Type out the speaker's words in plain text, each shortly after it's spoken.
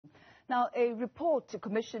Now, a report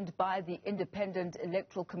commissioned by the Independent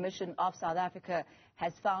Electoral Commission of South Africa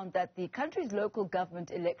has found that the country's local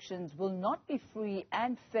government elections will not be free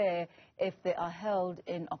and fair if they are held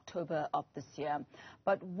in October of this year.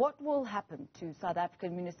 But what will happen to South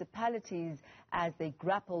African municipalities as they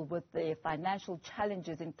grapple with their financial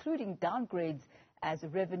challenges, including downgrades, as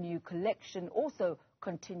revenue collection also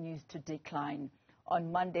continues to decline?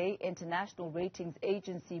 On Monday, international ratings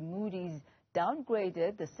agency Moody's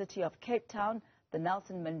downgraded the city of Cape Town, the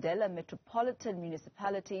Nelson Mandela Metropolitan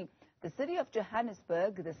Municipality, the city of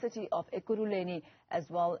Johannesburg, the city of Ekurhuleni, as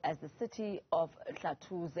well as the city of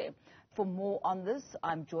uMhlathuze. For more on this,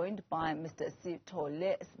 I'm joined by Mr.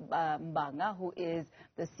 Sithole Mbanga, who is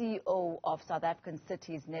the CEO of South African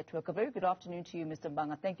Cities Network. A very good afternoon to you, Mr.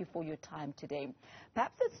 Mbanga. Thank you for your time today.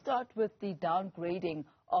 Perhaps let's start with the downgrading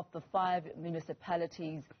of the 5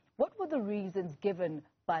 municipalities. What were the reasons given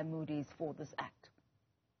by Moody's for this act?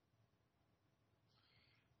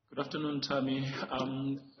 Good afternoon, Tammy.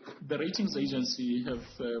 The ratings agency have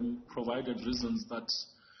provided reasons that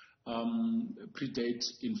predate,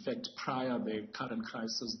 in fact, prior the current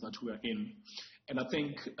crisis that we are in. And I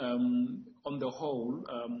think on the whole,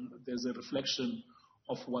 there's a reflection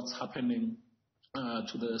of what's happening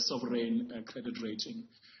to the sovereign credit rating.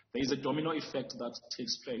 There is a domino effect that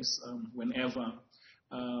takes place whenever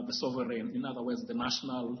the sovereign, in other words, the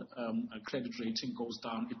national credit rating goes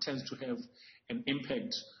down. It tends to have an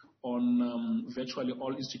impact on virtually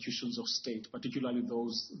all institutions of state, particularly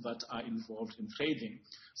those that are involved in trading,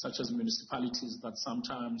 such as municipalities that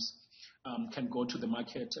sometimes can go to the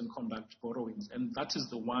market and conduct borrowings. And that is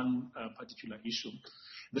the one particular issue.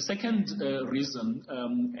 The second reason,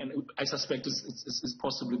 and I suspect is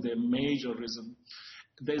possibly the major reason,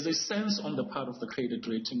 there's a sense on the part of the credit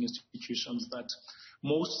rating institutions that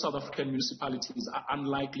most South African municipalities are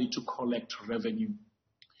unlikely to collect revenue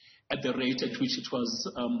at the rate at which it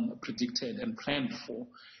was predicted and planned for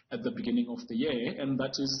at the beginning of the year. And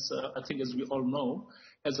that is, I think, as we all know,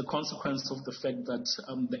 as a consequence of the fact that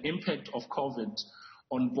the impact of COVID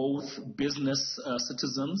on both business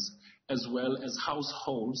citizens as well as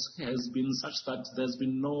households has been such that there's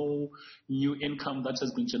been no new income that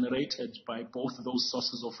has been generated by both those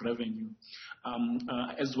sources of revenue,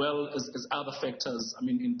 as well as other factors. I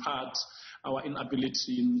mean, in part, our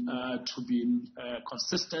inability to be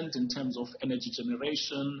consistent in terms of energy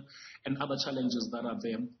generation and other challenges that are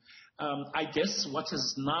there. I guess what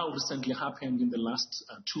has now recently happened in the last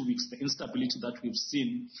 2 weeks, the instability that we've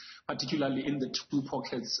seen, particularly in the 2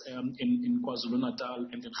 pockets in KwaZulu-Natal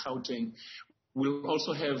and in Gauteng, will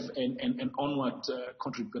also have an onward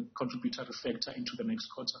contributory factor into the next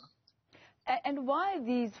quarter. And why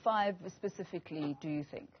these 5 specifically, do you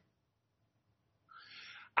think?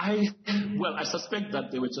 Well, I suspect that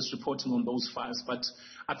they were just reporting on those 5, but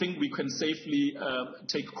I think we can safely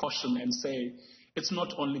take caution and say it's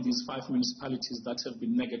not only these 5 municipalities that have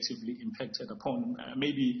been negatively impacted upon.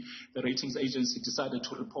 Maybe the ratings agency decided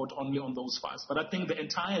to report only on those 5, but I think the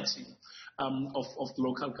entirety of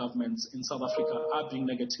local governments in South Africa are being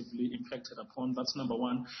negatively impacted upon. That's number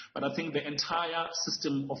one. But I think the entire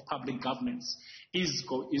system of public governments is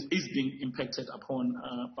being impacted upon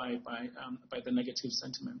by the negative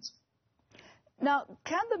sentiments. Now,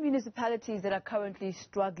 can the municipalities that are currently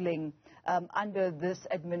struggling under this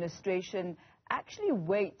administration actually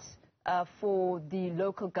wait for the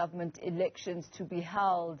local government elections to be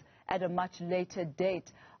held at a much later date?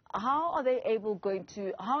 How are they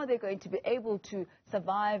going to be able to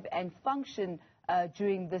survive and function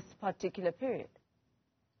during this particular period?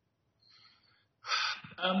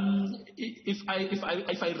 If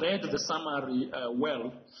I read the summary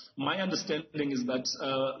well, my understanding is that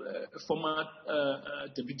former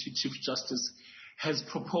Deputy Chief Justice has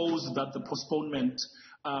proposed that the postponement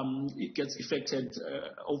it gets effected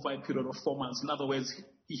over a period of 4 months. In other words,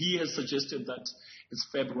 he has suggested that it's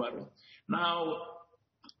February. Now,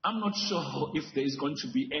 I'm not sure if there is going to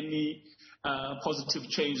be any positive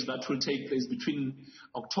change that will take place between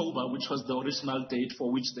October, which was the original date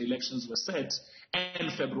for which the elections were set,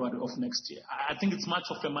 and February of next year. I think it's much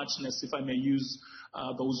of a muchness, if I may use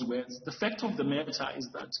those words. The fact of the matter is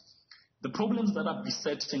that the problems that are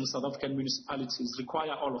besetting South African municipalities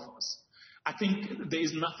require all of us. I think there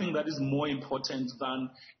is nothing that is more important than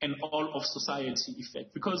an all-of-society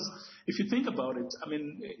effect. Because if you think about it, I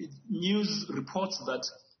mean, news reports that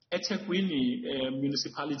eThekwini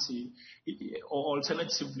municipality, or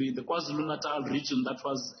alternatively the KwaZulu-Natal region that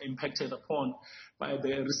was impacted upon by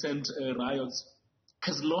the recent riots,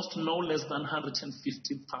 has lost no less than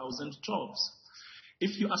 150,000 jobs.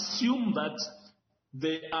 If you assume that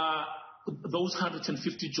there are those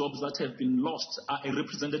 150 jobs that have been lost are a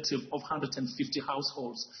representative of 150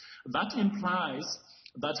 households. That implies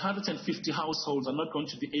that 150 households are not going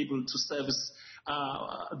to be able to service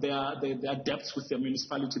their debts with their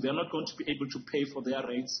municipality. They are not going to be able to pay for their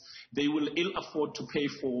rates. They will ill afford to pay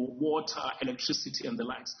for water, electricity, and the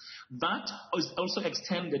likes. That is also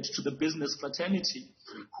extended to the business fraternity,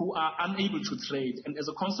 who are unable to trade. And as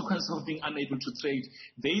a consequence of being unable to trade,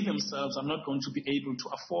 they themselves are not going to be able to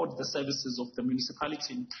afford the services of the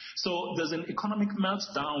municipality. So there's an economic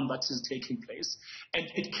meltdown that is taking place. And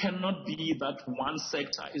it cannot be that one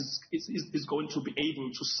sector is going to be able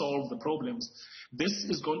to solve the problems. This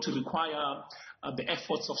is going to require the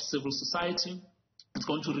efforts of civil society. It's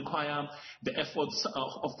going to require the efforts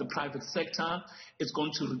of the private sector. It's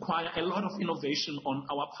going to require a lot of innovation on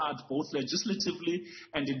our part, both legislatively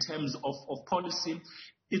and in terms of policy.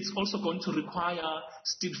 It's also going to require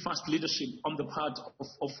steadfast leadership on the part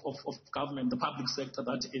of government, the public sector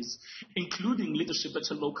that is, including leadership at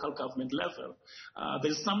a local government level.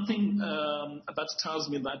 There's something that tells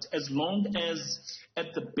me that as long as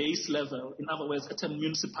at the base level, in other words, at a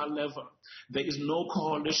municipal level, there is no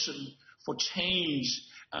coalition for change,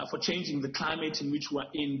 for changing the climate in which we're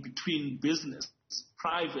in between business,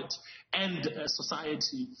 private, and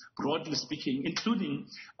society, broadly speaking, including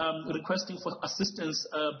requesting for assistance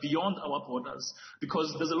beyond our borders,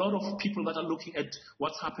 because there's a lot of people that are looking at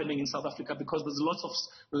what's happening in South Africa, because there's lots of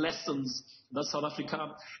lessons that South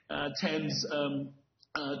Africa tends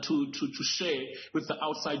to share with the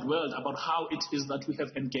outside world about how it is that we have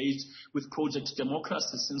engaged with Project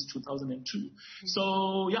Democracy since 2002. Mm-hmm.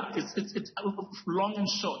 So yeah, it's long and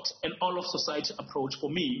short, and all of society approach for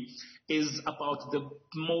me is about the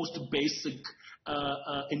most basic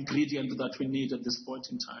ingredient that we need at this point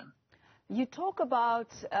in time. You talk about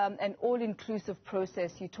an all-inclusive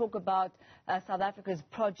process. You talk about South Africa's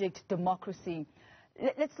Project Democracy.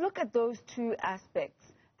 Let's look at those two aspects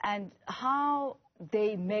and how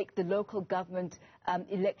they make the local government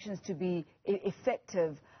elections to be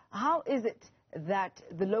effective. How is it that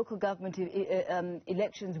the local government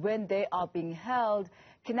elections, when they are being held,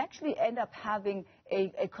 can actually end up having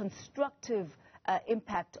a constructive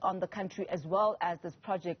impact on the country, as well as this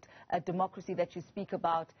project democracy that you speak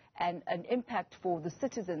about, and an impact for the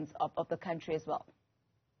citizens of the country as well?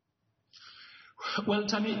 Well,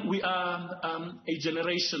 Tammy, we are a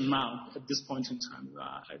generation now at this point in time,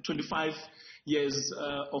 25 years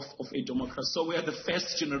of a democracy. So we are the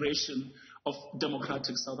first generation of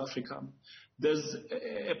democratic South Africa. There's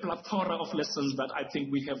a plethora of lessons that I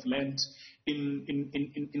think we have learned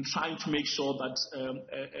in trying to make sure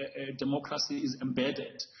that democracy is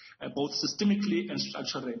embedded, both systemically and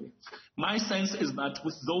structurally. My sense is that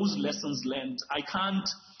with those lessons learned, I can't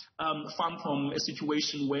fathom a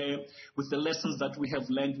situation where, with the lessons that we have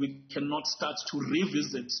learned, we cannot start to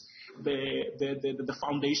revisit the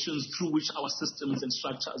foundations through which our systems and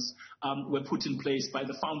structures were put in place by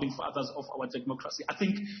the founding fathers of our democracy. I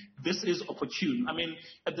think this is opportune. I mean,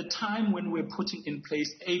 at the time when we're putting in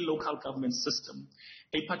place a local government system,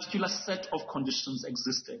 a particular set of conditions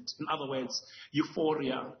existed. In other words,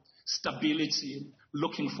 euphoria, stability,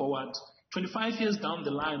 looking forward. 25 years down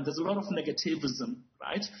the line, there's a lot of negativism,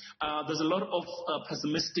 right? There's a lot of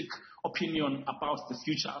pessimistic opinion about the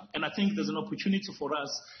future. And I think there's an opportunity for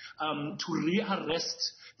us to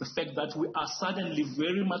rearrest the fact that we are suddenly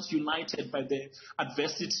very much united by the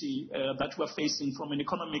adversity that we're facing from an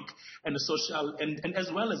economic and a social and as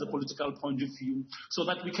well as a political point of view, so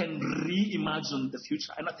that we can reimagine the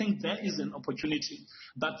future. And I think there is an opportunity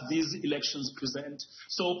that these elections present.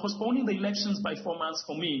 So postponing the elections by 4 months,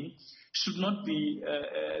 for me, should not be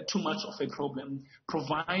too much of a problem,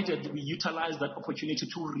 provided we utilize that opportunity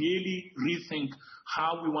to really rethink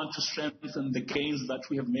how we want to strengthen the gains that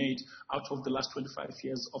we have made out of the last 25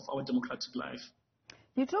 years of our democratic life.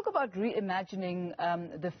 You talk about reimagining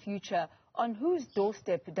the future. On whose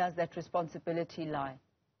doorstep does that responsibility lie?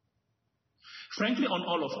 Frankly, on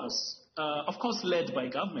all of us. Of course, led by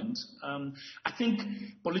government. I think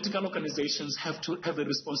political organizations have to have a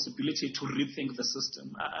responsibility to rethink the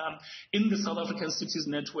system. In the South African Cities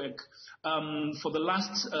Network, for the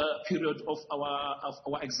last period of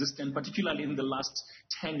our existence, particularly in the last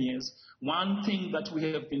 10 years, one thing that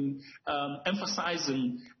we have been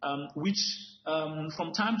emphasizing, which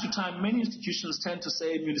from time to time many institutions tend to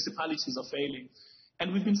say municipalities are failing.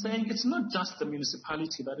 And we've been saying it's not just the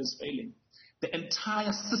municipality that is failing. The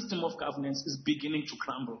entire system of governance is beginning to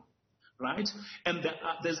crumble, right? And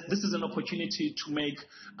this is an opportunity to make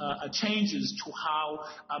changes to how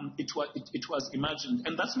it was imagined.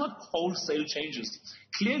 And that's not wholesale changes.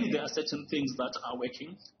 Clearly, there are certain things that are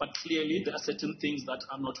working, but clearly there are certain things that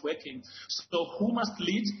are not working. So who must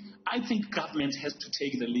lead? I think government has to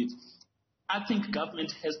take the lead. I think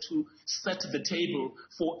government has to set the table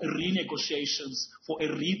for renegotiations, for a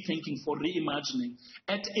rethinking, for reimagining.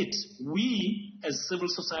 At it, we as civil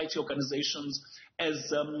society organizations,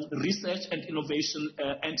 as research and innovation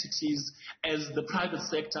entities, as the private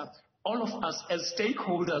sector, all of us as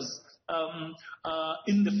stakeholders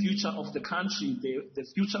in the future of the country, the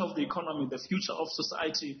future of the economy, the future of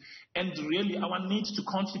society, and really our need to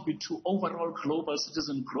contribute to overall global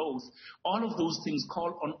citizen growth. All of those things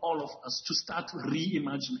call on all of us to start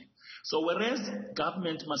reimagining. So whereas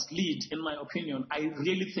government must lead, in my opinion, I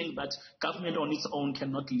really think that government on its own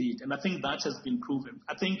cannot lead. And I think that has been proven.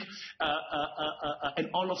 I think an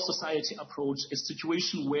all-of-society approach, a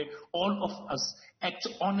situation where all of us act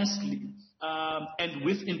honestly and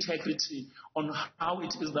with integrity on how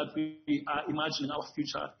it is that we are imagining our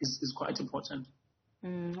future is quite important.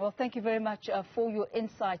 Well, thank you very much for your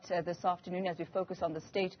insight this afternoon as we focus on the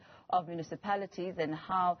state of municipalities and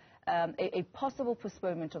how a possible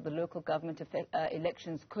postponement of the local government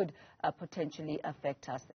elections could potentially affect us.